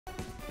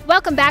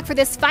Welcome back for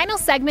this final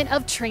segment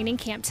of training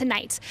camp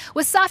tonight.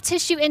 With soft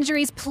tissue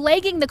injuries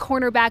plaguing the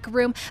cornerback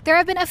room, there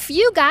have been a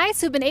few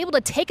guys who've been able to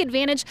take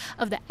advantage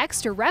of the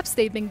extra reps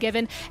they've been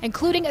given,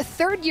 including a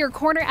third-year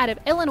corner out of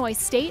Illinois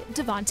State,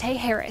 Davontae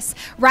Harris.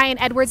 Ryan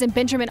Edwards and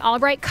Benjamin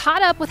Allbright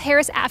caught up with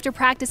Harris after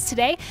practice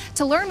today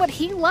to learn what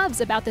he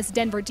loves about this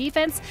Denver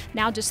defense,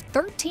 now just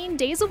 13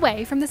 days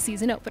away from the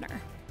season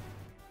opener.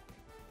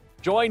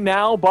 Joined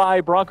now by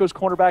Broncos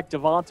cornerback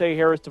Davontae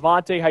Harris.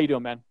 Davontae, how you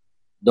doing, man?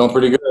 Doing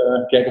pretty good.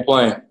 Can't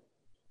complain.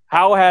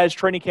 How has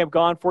training camp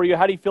gone for you?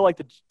 How do you feel like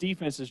the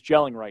defense is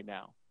gelling right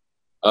now?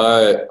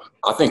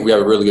 I think we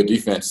have a really good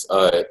defense.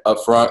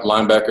 Up front,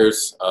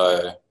 linebackers,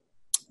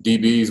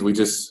 DBs, we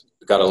just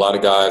got a lot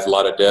of guys, a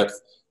lot of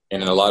depth,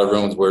 and in a lot of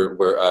rooms we're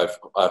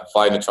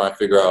fighting to try and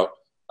figure out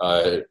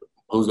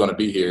who's going to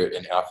be here.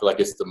 And I feel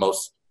like it's the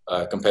most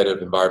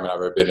competitive environment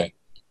I've ever been in.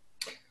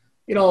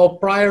 You know,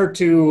 prior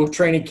to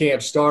training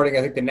camp starting,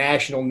 I think the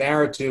national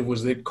narrative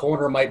was that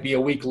corner might be a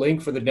weak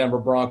link for the Denver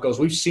Broncos.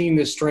 We've seen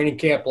this training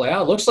camp play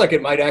out. It looks like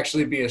it might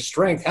actually be a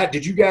strength.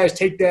 Did you guys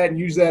take that and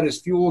use that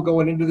as fuel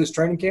going into this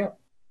training camp?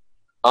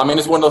 I mean,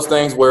 it's one of those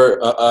things where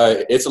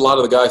it's a lot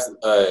of the guys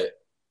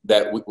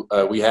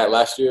that we had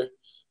last year.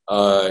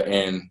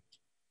 And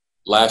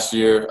last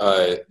year,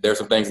 there's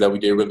some things that we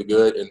did really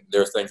good, and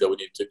there's things that we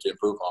need to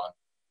improve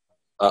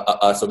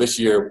on. So this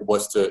year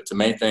was to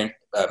maintain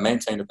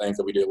the things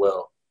that we did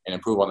well and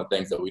improve on the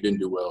things that we didn't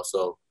do well.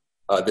 So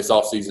this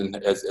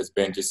offseason has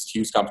been just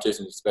huge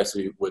competition,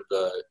 especially with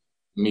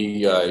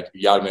me,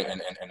 Yadman,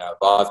 and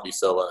Bosby.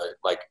 So,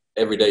 like,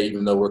 every day,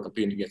 even though we're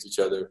competing against each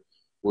other,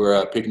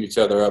 we're picking each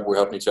other up, we're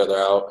helping each other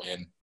out,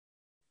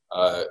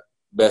 and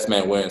best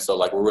man wins. So,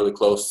 like, we're really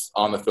close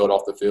on the field,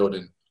 off the field,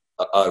 and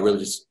really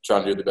just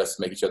trying to do the best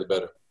to make each other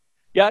better.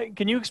 Yeah,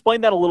 can you explain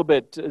that a little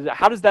bit?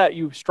 How does that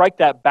you strike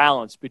that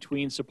balance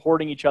between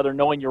supporting each other,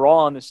 knowing you're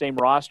all on the same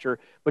roster,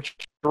 but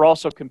you're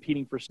also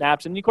competing for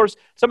snaps? And, of course,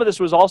 some of this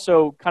was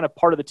also kind of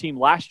part of the team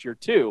last year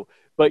too.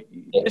 But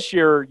this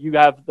year you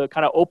have the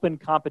kind of open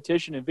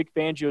competition, and Vic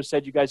Fangio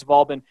said you guys have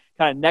all been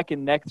kind of neck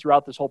and neck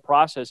throughout this whole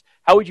process.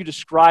 How would you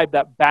describe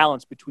that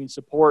balance between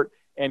support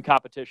and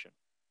competition?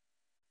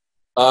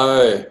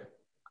 I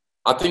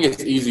think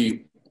it's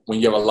easy when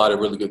you have a lot of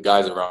really good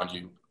guys around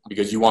you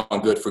because you want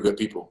good for good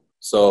people.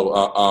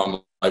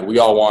 So, like, we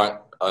all want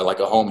like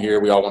a home here.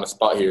 We all want a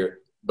spot here.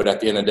 But at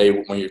the end of the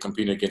day, when you're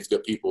competing against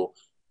good people,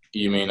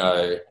 you mean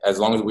as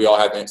long as we all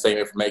have the same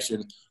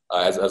information,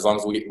 as long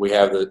as we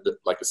have the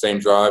same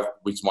drive,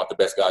 we just want the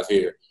best guys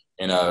here.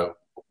 And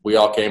we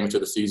all came into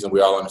the season.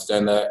 We all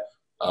understand that,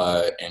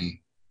 and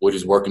we're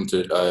just working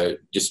to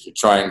just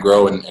try and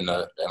grow. And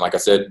like I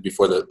said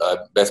before,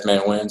 the best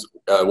man wins.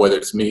 Whether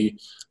it's me,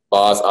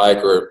 Boz,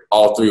 Ike, or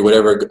all three,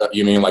 whatever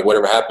you mean, like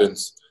whatever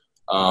happens.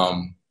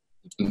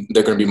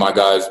 They're going to be my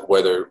guys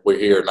whether we're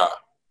here or not.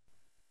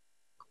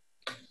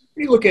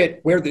 When you look at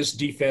where this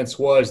defense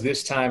was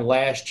this time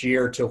last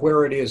year to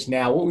where it is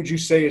now, what would you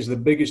say is the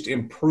biggest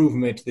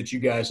improvement that you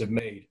guys have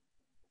made?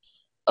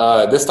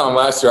 This time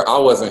last year, I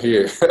wasn't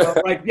here.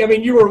 Right. I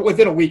mean, you were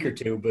within a week or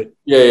two, but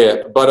 –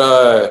 Yeah. But,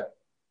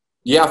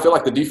 I feel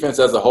like the defense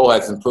as a whole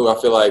has improved.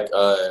 I feel like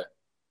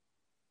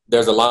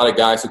there's a lot of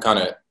guys who kind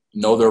of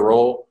know their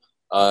role.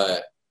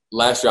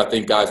 Last year, I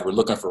think guys were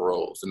looking for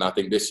roles, and I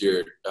think this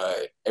year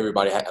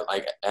everybody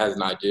has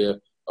an idea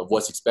of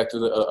what's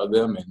expected of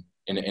them,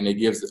 and it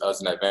gives us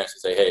an advantage to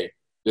say, hey,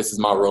 this is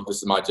my role, this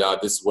is my job,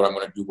 this is what I'm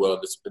going to do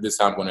well, this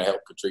time I'm going to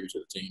help contribute to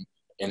the team.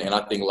 And I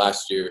think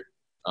last year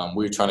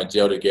we were trying to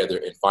gel together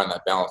and find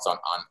that balance on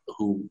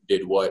who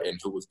did what and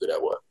who was good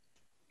at what.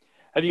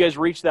 Have you guys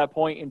reached that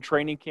point in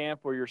training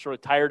camp where you're sort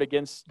of tired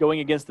going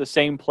against the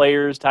same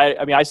players?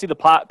 I mean, I see the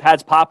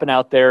pads popping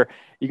out there.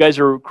 You guys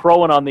are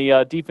crowing on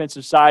the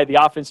defensive side. The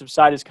offensive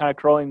side is kind of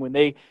crowing when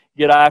they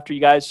get after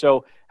you guys.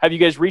 So have you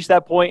guys reached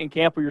that point in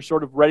camp where you're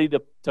sort of ready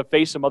to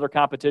face some other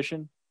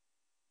competition?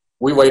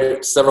 We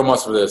waited several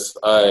months for this.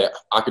 I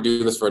could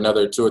do this for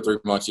another 2 or 3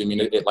 months. I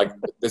mean,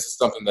 this is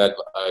something that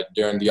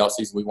during the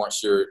offseason we weren't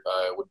sure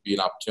would be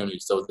an opportunity.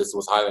 So this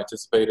was highly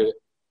anticipated.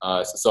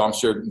 So I'm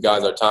sure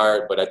guys are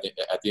tired, but at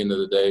the end of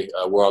the day,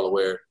 we're all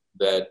aware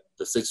that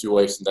the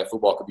situation that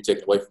football could be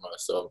taken away from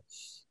us. So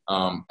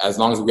as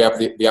long as we have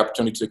the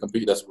opportunity to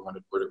compete, that's what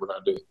we're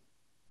going to do.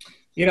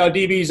 You know,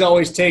 DBs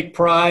always take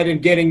pride in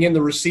getting in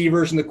the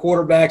receivers and the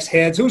quarterbacks'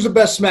 heads. Who's the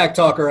best smack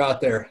talker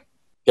out there?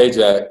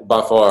 K-Jack,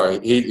 by far.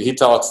 He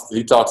talks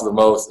the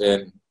most,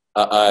 and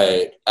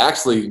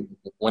actually,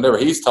 whenever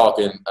he's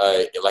talking,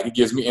 it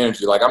gives me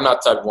energy. Like, I'm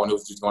not the type of one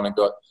who's just going to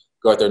go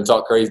out there and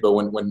talk crazy, but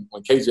when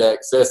K-Jack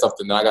says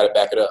something, then I got to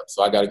back it up.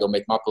 So I got to go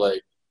make my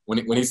play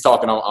when he's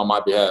talking on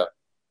my behalf.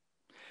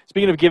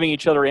 Speaking of giving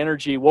each other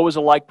energy, what was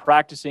it like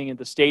practicing at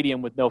the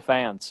stadium with no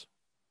fans?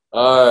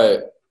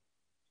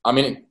 I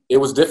mean, it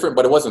was different,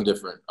 but it wasn't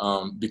different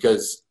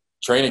because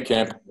training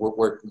camp,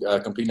 we're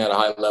competing at a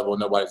high level and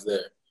nobody's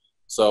there.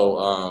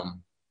 So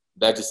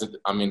that's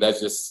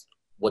just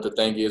what the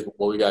thing is,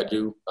 what we got to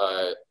do.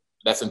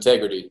 That's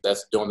integrity.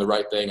 That's doing the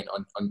right thing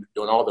and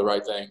doing all the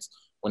right things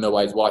when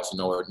nobody's watching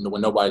or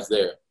when nobody's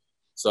there.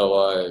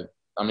 So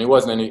I mean, it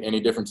wasn't any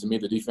different to me.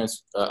 The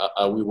defense,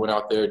 we went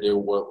out there, did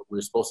what we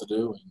were supposed to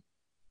do,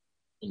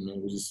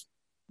 and we just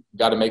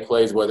got to make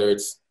plays, whether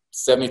it's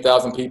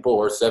 70,000 people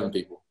or 7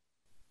 people.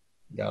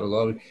 Gotta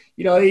love it.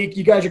 You know,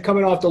 you guys are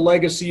coming off the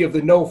legacy of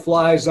the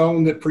no-fly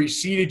zone that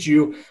preceded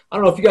you. I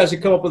don't know if you guys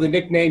have come up with a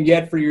nickname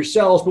yet for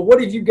yourselves, but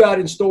what have you got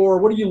in store?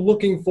 What are you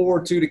looking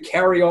forward to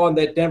carry on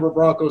that Denver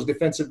Broncos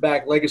defensive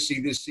back legacy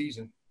this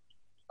season?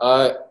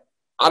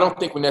 I don't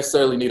think we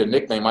necessarily need a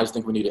nickname. I just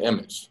think we need an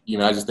image. You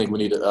know, I just think we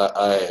need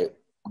to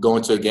go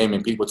into a game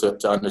and people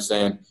to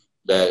understand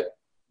that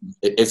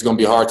it's going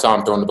to be a hard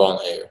time throwing the ball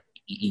in the air.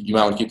 You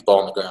might want to keep the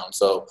ball on the ground.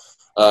 So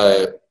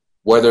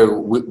whether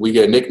we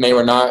get a nickname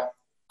or not,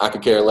 I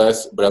could care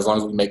less, but as long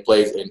as we make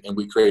plays and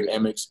we create an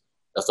image,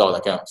 that's all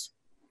that counts.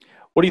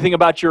 What do you think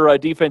about your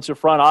defensive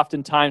front?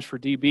 Oftentimes for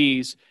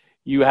DBs,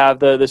 you have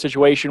the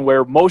situation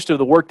where most of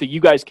the work that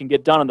you guys can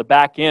get done on the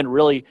back end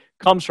really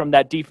comes from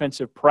that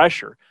defensive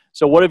pressure.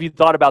 So what have you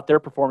thought about their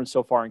performance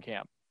so far in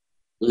camp?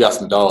 We got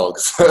some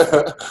dogs.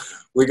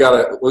 we got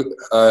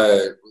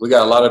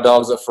a lot of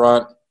dogs up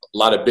front, a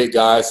lot of big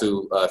guys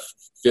who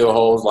fill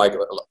holes. Like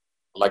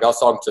I was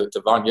talking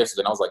to Von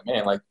yesterday, and I was like,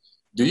 man, like,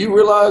 do you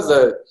realize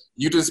that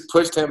you just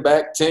pushed him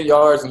back 10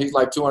 yards and he's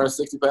like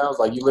 260 pounds?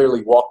 Like, you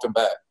literally walked him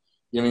back.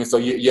 You know what I mean? So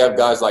you have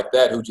guys like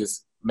that who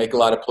just make a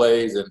lot of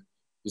plays and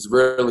just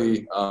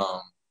really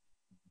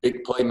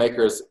big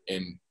playmakers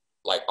and,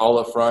 like, all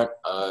up front.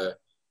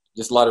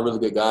 Just a lot of really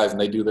good guys,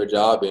 and they do their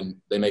job, and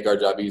they make our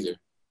job easier.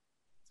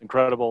 It's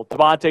incredible.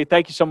 Davontae,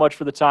 thank you so much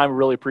for the time. We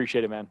really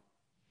appreciate it, man.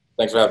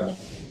 Thanks for having me.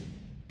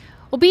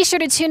 Well, be sure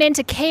to tune in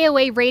to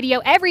KOA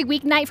Radio every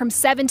weeknight from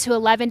 7 to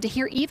 11 to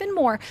hear even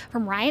more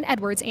from Ryan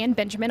Edwards and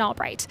Benjamin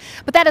Allbright.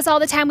 But that is all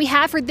the time we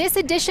have for this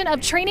edition of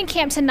Training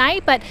Camp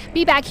Tonight, but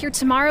be back here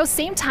tomorrow,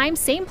 same time,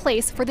 same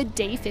place for the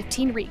Day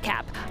 15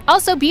 recap.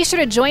 Also, be sure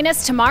to join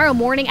us tomorrow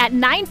morning at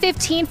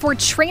 9:15 for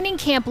Training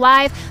Camp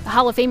Live. The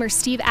Hall of Famer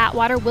Steve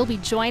Atwater will be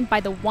joined by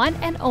the one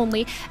and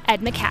only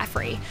Ed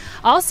McCaffrey.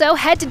 Also,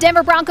 head to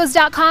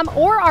denverbroncos.com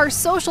or our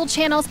social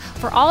channels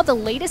for all the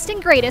latest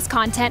and greatest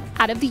content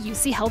out of the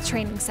UC Health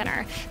Training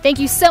Center. Thank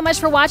you so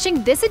much for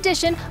watching this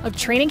edition of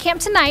Training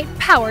Camp Tonight,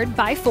 powered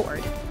by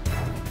Ford.